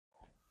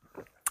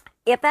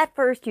If at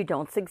first you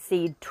don't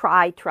succeed,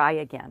 try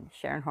again.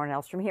 Sharon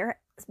Horn-Elstrom here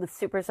with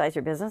Supersize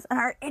Your Business. And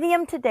our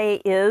idiom today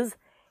is,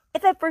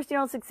 if at first you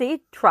don't succeed,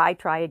 try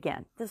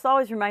again. This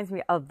always reminds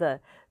me of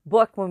the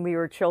book when we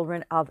were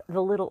children of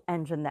The Little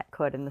Engine That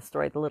Could, and the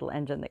story The Little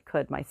Engine That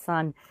Could. My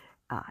son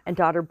and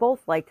daughter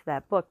both liked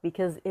that book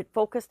because it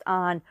focused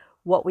on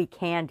what we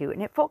can do.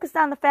 And it focused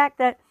on the fact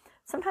that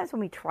sometimes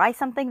when we try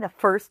something the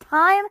first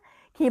time,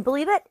 can you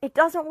believe it? It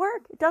doesn't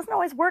work. It doesn't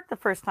always work the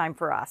first time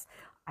for us.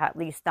 At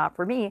least not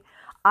for me.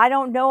 I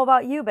don't know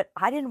about you, but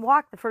I didn't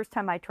walk the first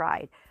time I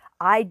tried.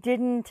 I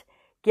didn't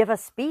give a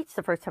speech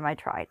the first time I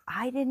tried.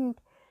 I didn't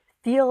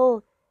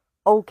feel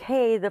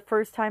okay the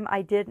first time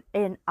I did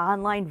an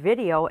online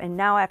video. And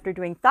now after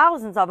doing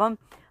thousands of them,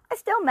 I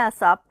still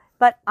mess up,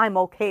 but I'm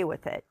okay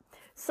with it.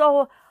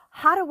 So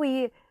how do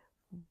we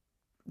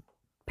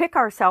pick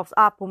ourselves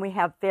up when we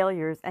have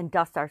failures and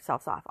dust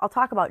ourselves off? I'll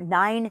talk about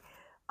 9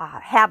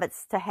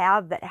 habits to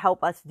have that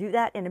help us do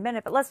that in a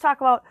minute. But let's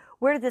talk about,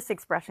 where did this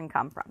expression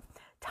come from?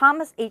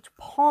 Thomas H.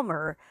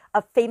 Palmer,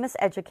 a famous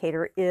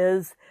educator,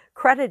 is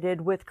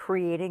credited with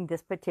creating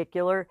this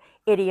particular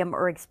idiom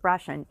or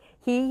expression.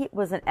 He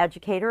was an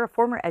educator, a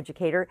former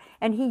educator,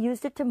 and he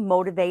used it to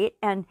motivate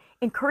and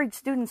encourage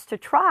students to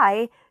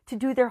try to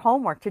do their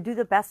homework, to do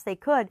the best they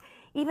could,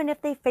 even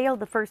if they failed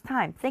the first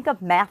time. Think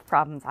of math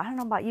problems. I don't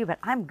know about you, but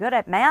I'm good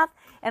at math,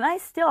 and I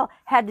still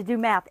had to do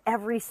math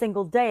every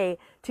single day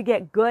to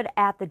get good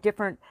at the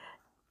different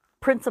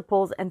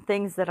principles and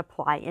things that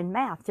apply in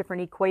math,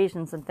 different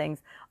equations and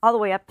things, all the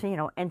way up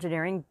to,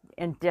 engineering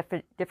and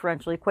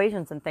differential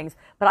equations and things.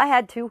 But I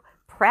had to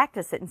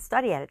practice it and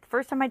study at it. The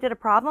first time I did a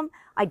problem,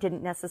 I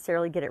didn't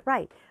necessarily get it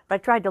right, but I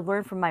tried to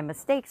learn from my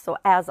mistakes. So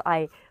as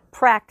I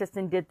practiced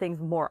and did things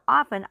more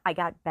often, I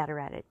got better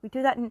at it. We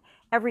do that in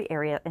every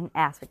area and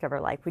aspect of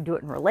our life. We do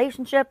it in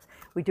relationships.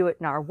 We do it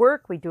in our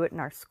work. We do it in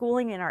our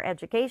schooling, in our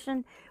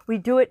education. We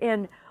do it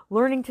in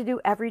learning to do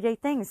everyday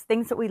things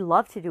that we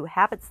love to do,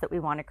 habits that we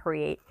want to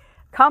create,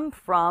 come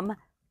from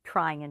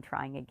trying and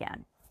trying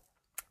again.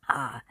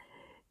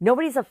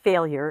 Nobody's a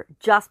failure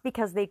just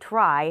because they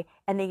try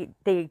and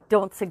they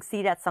don't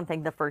succeed at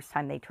something the first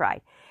time they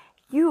tried.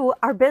 You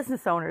are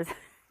business owners.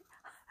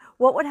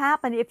 What would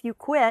happen if you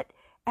quit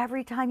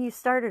every time you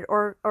started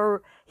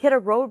or hit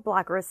a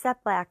roadblock or a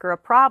setback or a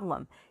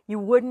problem? You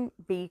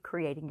wouldn't be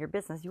creating your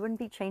business. You wouldn't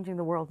be changing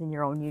the world in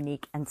your own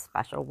unique and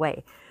special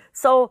way.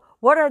 So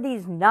what are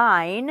these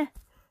 9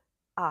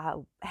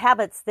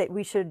 habits that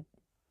we should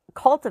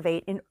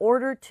cultivate in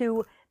order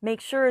to make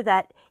sure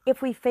that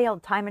if we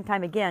failed time and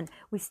time again,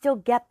 we still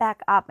get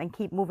back up and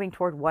keep moving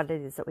toward what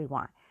it is that we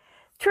want?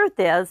 Truth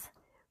is,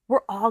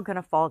 we're all going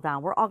to fall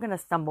down. We're all going to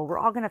stumble. We're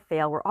all going to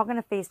fail. We're all going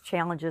to face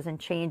challenges and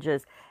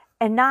changes,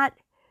 and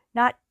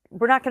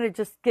we're not going to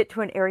just get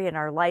to an area in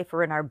our life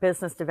or in our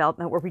business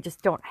development where we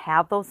just don't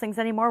have those things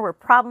anymore, where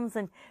problems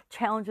and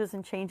challenges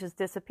and changes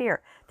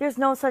disappear. There's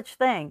no such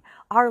thing.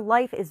 Our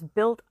life is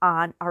built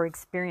on our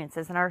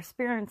experiences, and our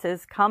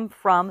experiences come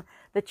from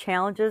the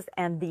challenges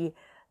and the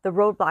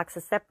roadblocks,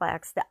 the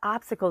setbacks, the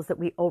obstacles that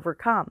we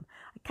overcome.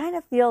 I kind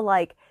of feel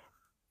like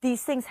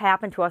these things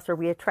happen to us, or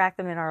we attract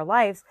them in our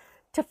lives,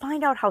 to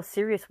find out how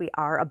serious we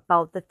are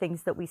about the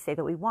things that we say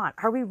that we want.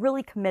 Are we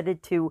really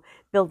committed to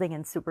building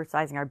and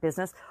supersizing our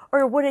business,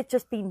 or would it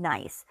just be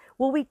nice?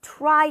 Will we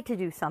try to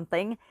do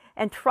something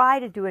and try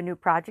to do a new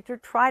project, or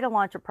try to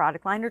launch a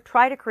product line, or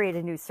try to create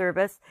a new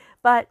service?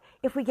 But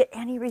if we get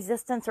any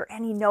resistance or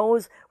any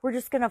no's, we're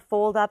just going to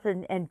fold up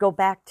and go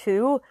back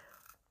to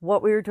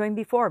what we were doing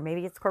before.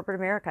 Maybe it's corporate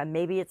America.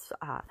 Maybe it's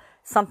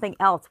something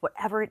else.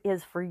 Whatever it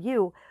is for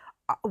you,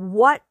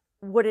 what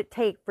would it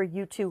take for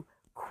you to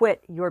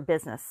quit your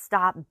business?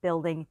 Stop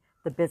building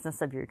the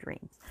business of your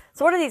dreams.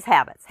 So what are these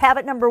habits?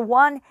 Habit number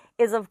 1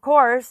 is, of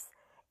course,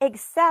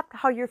 accept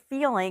how you're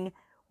feeling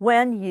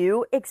when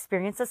you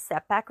experience a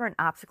setback or an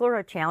obstacle or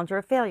a challenge or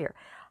a failure.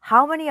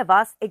 How many of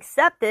us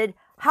accepted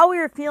how we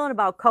were feeling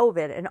about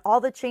COVID and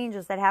all the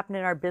changes that happened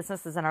in our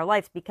businesses and our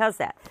lives because of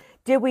that?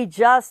 Did we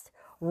just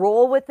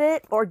roll with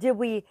it, or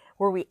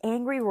were we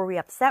angry? Were we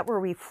upset? Were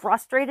we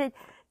frustrated?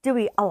 Do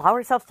we allow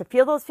ourselves to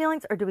feel those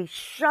feelings, or do we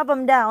shove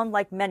them down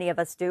like many of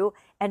us do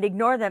and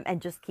ignore them and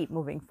just keep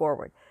moving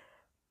forward?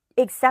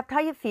 Accept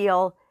how you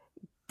feel.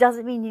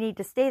 Doesn't mean you need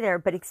to stay there,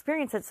 but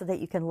experience it so that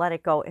you can let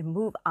it go and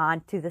move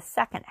on to the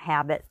second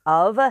habit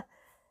of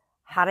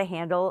how to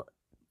handle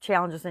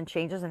challenges and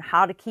changes and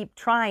how to keep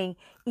trying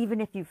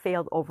even if you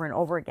failed over and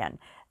over again.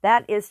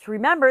 That is to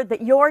remember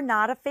that you're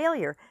not a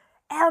failure.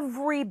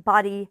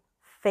 Everybody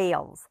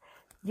fails.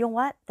 You know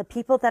what? The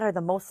people that are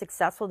the most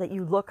successful, that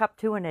you look up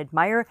to and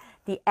admire,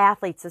 the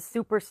athletes, the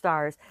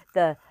superstars,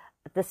 the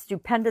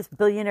stupendous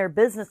billionaire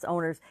business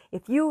owners,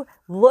 if you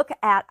look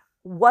at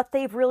what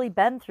they've really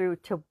been through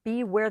to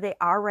be where they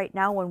are right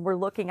now, when we're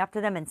looking up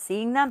to them and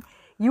seeing them,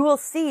 you will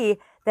see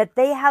that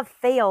they have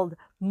failed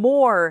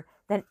more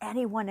than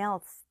anyone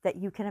else that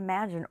you can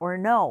imagine or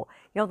know.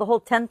 You know, the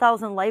whole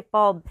 10,000 light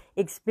bulb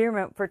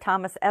experiment for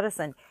Thomas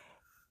Edison.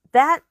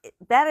 That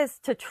is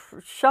to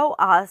show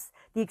us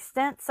the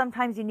extent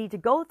sometimes you need to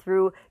go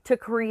through to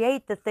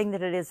create the thing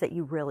that it is that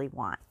you really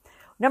want.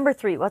 Number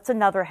 3, what's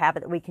another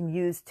habit that we can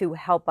use to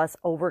help us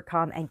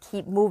overcome and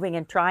keep moving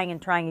and trying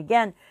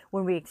again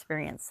when we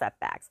experience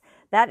setbacks?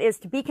 That is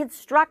to be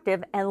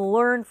constructive and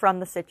learn from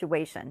the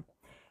situation.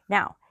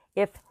 Now,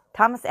 if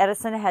Thomas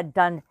Edison had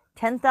done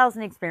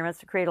 10,000 experiments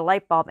to create a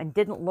light bulb and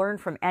didn't learn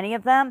from any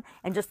of them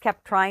and just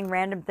kept trying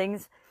random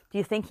things, do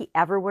you think he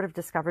ever would have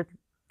discovered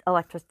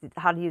electricity,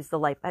 how to use the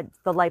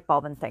light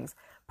bulb and things?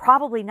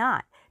 Probably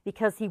not,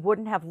 because he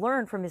wouldn't have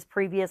learned from his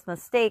previous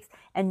mistakes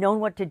and known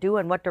what to do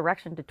and what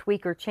direction to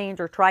tweak or change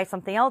or try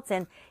something else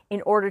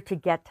in order to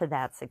get to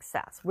that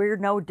success. We're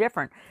no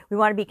different. We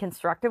want to be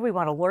constructive. We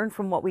want to learn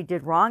from what we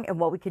did wrong and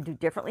what we could do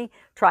differently,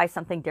 try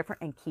something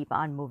different, and keep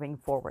on moving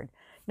forward.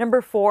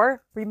 Number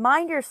 4,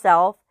 remind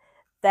yourself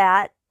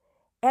that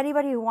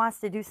anybody who wants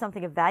to do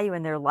something of value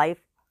in their life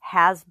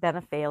has been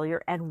a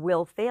failure and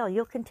will fail.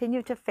 You'll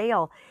continue to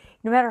fail.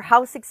 No matter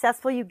how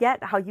successful you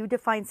get, how you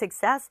define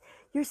success,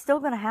 you're still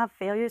going to have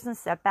failures and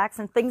setbacks,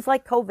 and things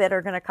like COVID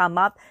are going to come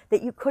up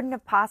that you couldn't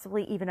have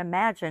possibly even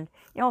imagined.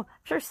 I'm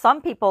sure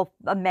some people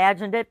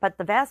imagined it, but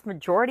the vast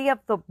majority of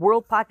the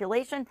world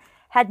population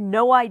had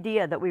no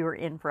idea that we were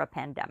in for a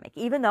pandemic.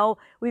 Even though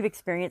we've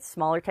experienced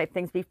smaller type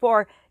things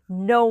before,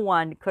 no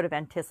one could have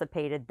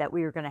anticipated that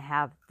we were going to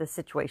have the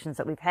situations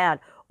that we've had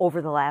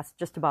over the last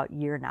just about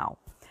year now.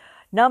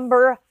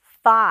 Number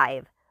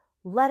 5,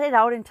 let it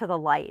out into the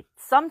light.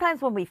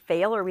 Sometimes when we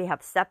fail or we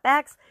have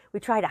setbacks,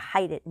 we try to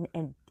hide it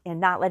and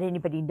not let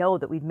anybody know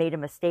that we've made a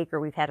mistake or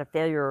we've had a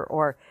failure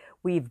or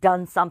we've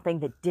done something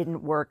that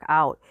didn't work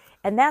out.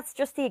 And that's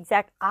just the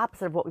exact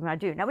opposite of what we want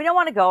to do. Now, we don't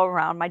want to go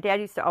around. My dad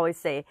used to always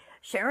say,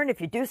 Sharon,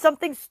 if you do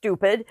something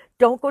stupid,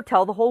 don't go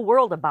tell the whole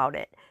world about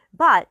it.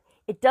 But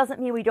it doesn't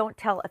mean we don't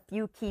tell a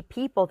few key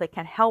people that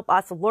can help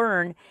us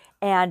learn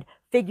and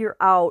figure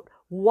out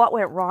what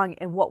went wrong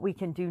and what we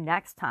can do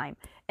next time.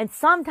 And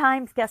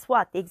sometimes, guess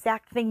what? The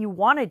exact thing you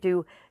want to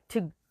do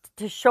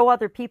to show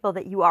other people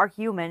that you are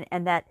human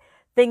and that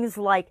things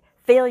like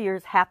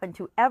failures happen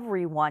to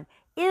everyone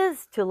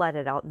is to let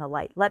it out in the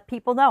light. Let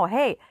people know,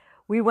 hey,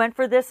 we went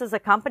for this as a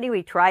company.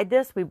 We tried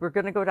this. We were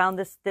going to go down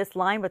this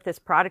line with this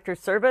product or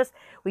service.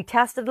 We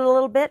tested it a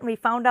little bit and we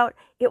found out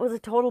it was a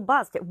total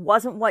bust. It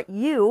wasn't what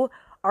you,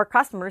 our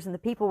customers, and the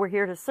people we're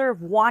here to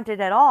serve wanted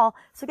at all.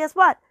 So guess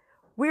what?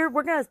 We're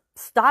going to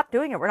stop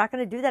doing it. We're not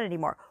going to do that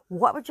anymore.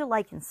 What would you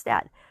like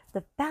instead?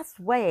 The best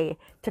way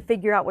to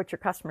figure out what your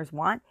customers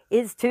want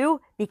is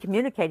to be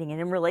communicating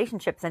and in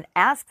relationships and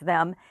ask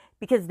them,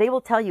 because they will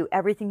tell you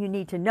everything you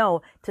need to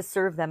know to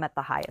serve them at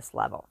the highest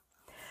level.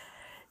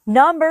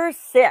 Number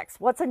 6,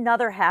 what's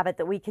another habit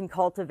that we can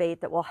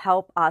cultivate that will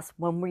help us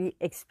when we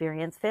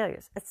experience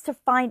failures? It's to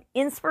find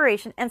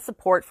inspiration and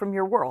support from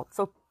your world.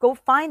 So go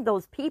find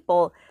those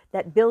people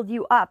that build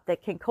you up,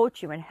 that can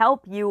coach you and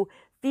help you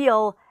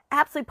feel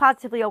absolutely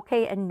positively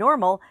okay and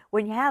normal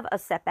when you have a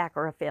setback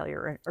or a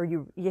failure or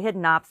you hit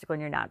an obstacle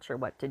and you're not sure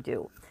what to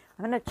do.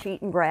 I'm going to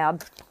cheat and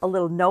grab a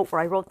little note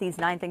where I wrote these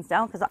 9 things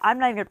down because I'm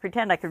not even going to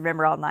pretend I can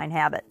remember all 9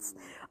 habits.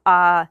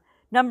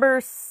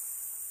 Number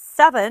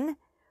 7,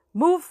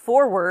 move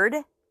forward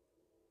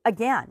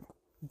again.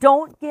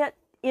 Don't get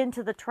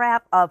into the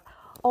trap of,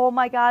 oh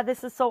my God,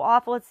 this is so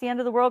awful. It's the end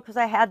of the world because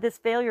I had this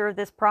failure or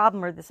this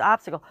problem or this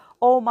obstacle.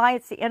 Oh my,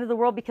 it's the end of the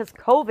world because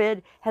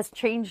COVID has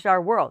changed our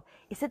world.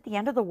 Is it the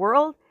end of the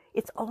world?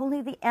 It's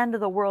only the end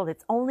of the world.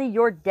 It's only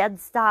your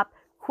dead stop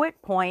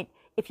quit point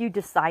if you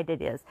decide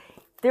it is.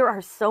 There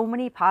are so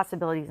many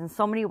possibilities and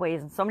so many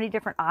ways and so many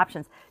different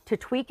options to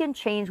tweak and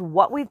change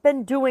what we've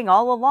been doing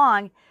all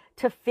along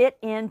to fit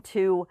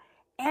into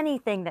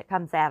anything that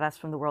comes at us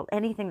from the world,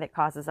 anything that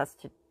causes us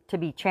to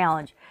be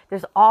challenged.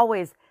 There's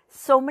always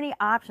so many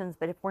options,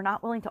 but if we're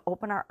not willing to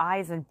open our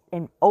eyes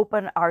and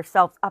open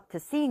ourselves up to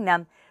seeing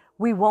them,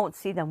 we won't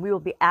see them. We will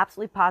be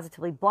absolutely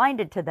positively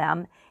blinded to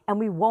them, and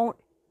we won't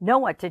know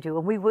what to do,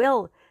 and we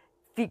will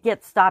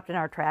get stopped in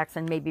our tracks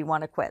and maybe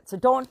want to quit. So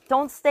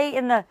don't stay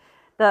in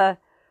the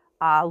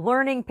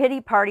learning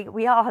pity party.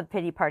 We all have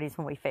pity parties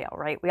when we fail,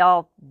 right? We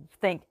all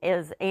think,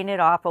 ain't it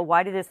awful?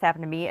 Why did this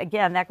happen to me?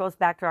 Again, that goes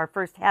back to our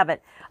first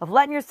habit of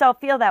letting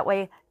yourself feel that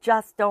way.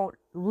 Just don't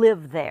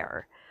live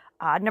there.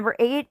 Number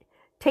 8,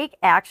 take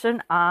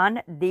action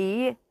on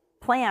the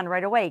plan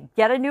right away.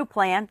 Get a new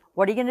plan.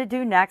 What are you going to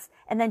do next?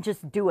 And then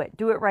just do it.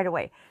 Do it right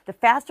away. The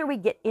faster we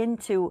get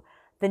into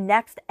the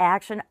next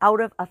action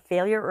out of a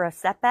failure or a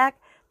setback,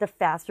 the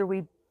faster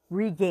we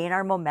regain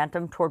our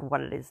momentum toward what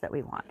it is that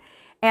we want.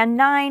 And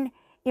 9,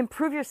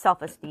 improve your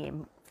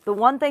self-esteem. The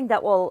one thing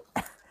that will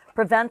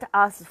prevent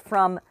us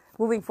from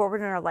moving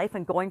forward in our life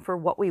and going for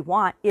what we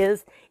want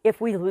is if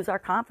we lose our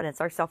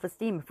confidence, our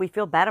self-esteem, if we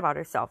feel bad about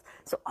ourselves.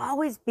 So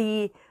always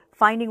be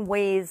finding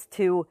ways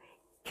to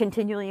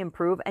continually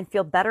improve and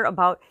feel better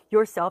about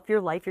yourself,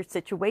 your life, your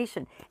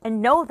situation.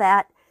 And know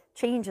that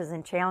changes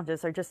and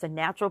challenges are just a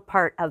natural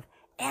part of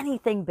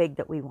anything big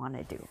that we want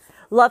to do.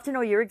 Love to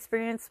know your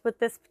experience with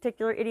this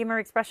particular idiom or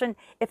expression.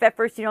 If at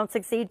first you don't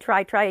succeed,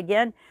 try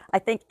again. I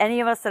think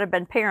any of us that have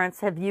been parents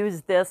have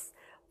used this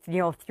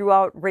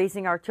throughout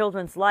raising our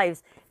children's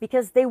lives,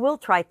 because they will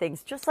try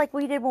things just like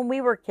we did when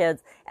we were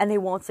kids, and they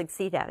won't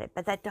succeed at it.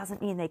 But that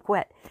doesn't mean they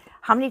quit.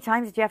 How many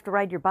times did you have to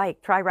ride your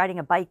bike? Try riding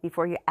a bike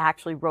before you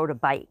actually rode a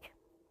bike.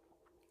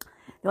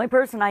 The only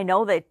person I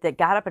know that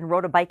got up and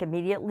rode a bike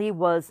immediately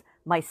was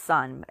my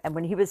son. And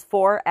when he was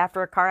 4,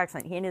 after a car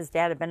accident, he and his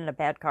dad had been in a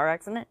bad car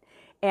accident,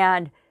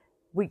 and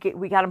we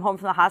got him home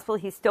from the hospital.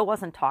 He still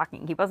wasn't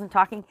talking. He wasn't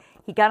talking.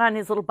 He got on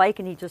his little bike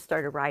and he just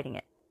started riding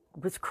it.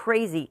 It was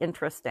crazy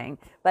interesting.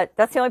 But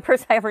that's the only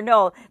person I ever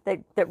know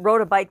that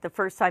rode a bike the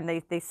first time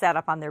they sat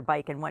up on their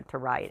bike and went to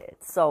ride it.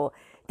 So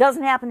it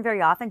doesn't happen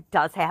very often.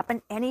 Does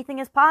happen. Anything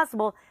is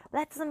possible.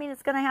 That doesn't mean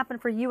it's going to happen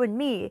for you and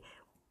me.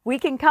 We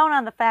can count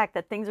on the fact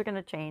that things are going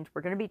to change.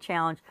 We're going to be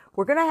challenged.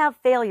 We're going to have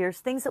failures,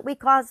 things that we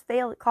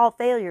call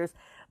failures,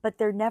 but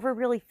they're never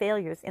really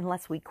failures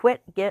unless we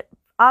quit, get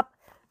up,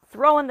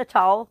 throw in the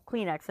towel,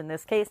 Kleenex in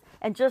this case,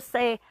 and just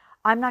say,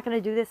 I'm not going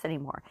to do this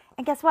anymore.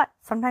 And guess what?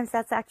 Sometimes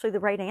that's actually the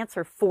right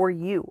answer for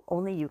you.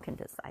 Only you can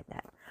decide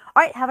that.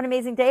 All right, have an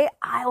amazing day.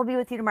 I will be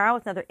with you tomorrow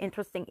with another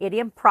interesting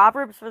idiom.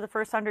 Proverbs for the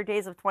first 100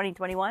 days of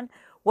 2021.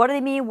 What do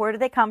they mean? Where do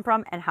they come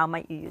from? And how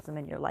might you use them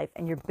in your life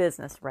and your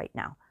business right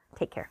now?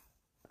 Take care.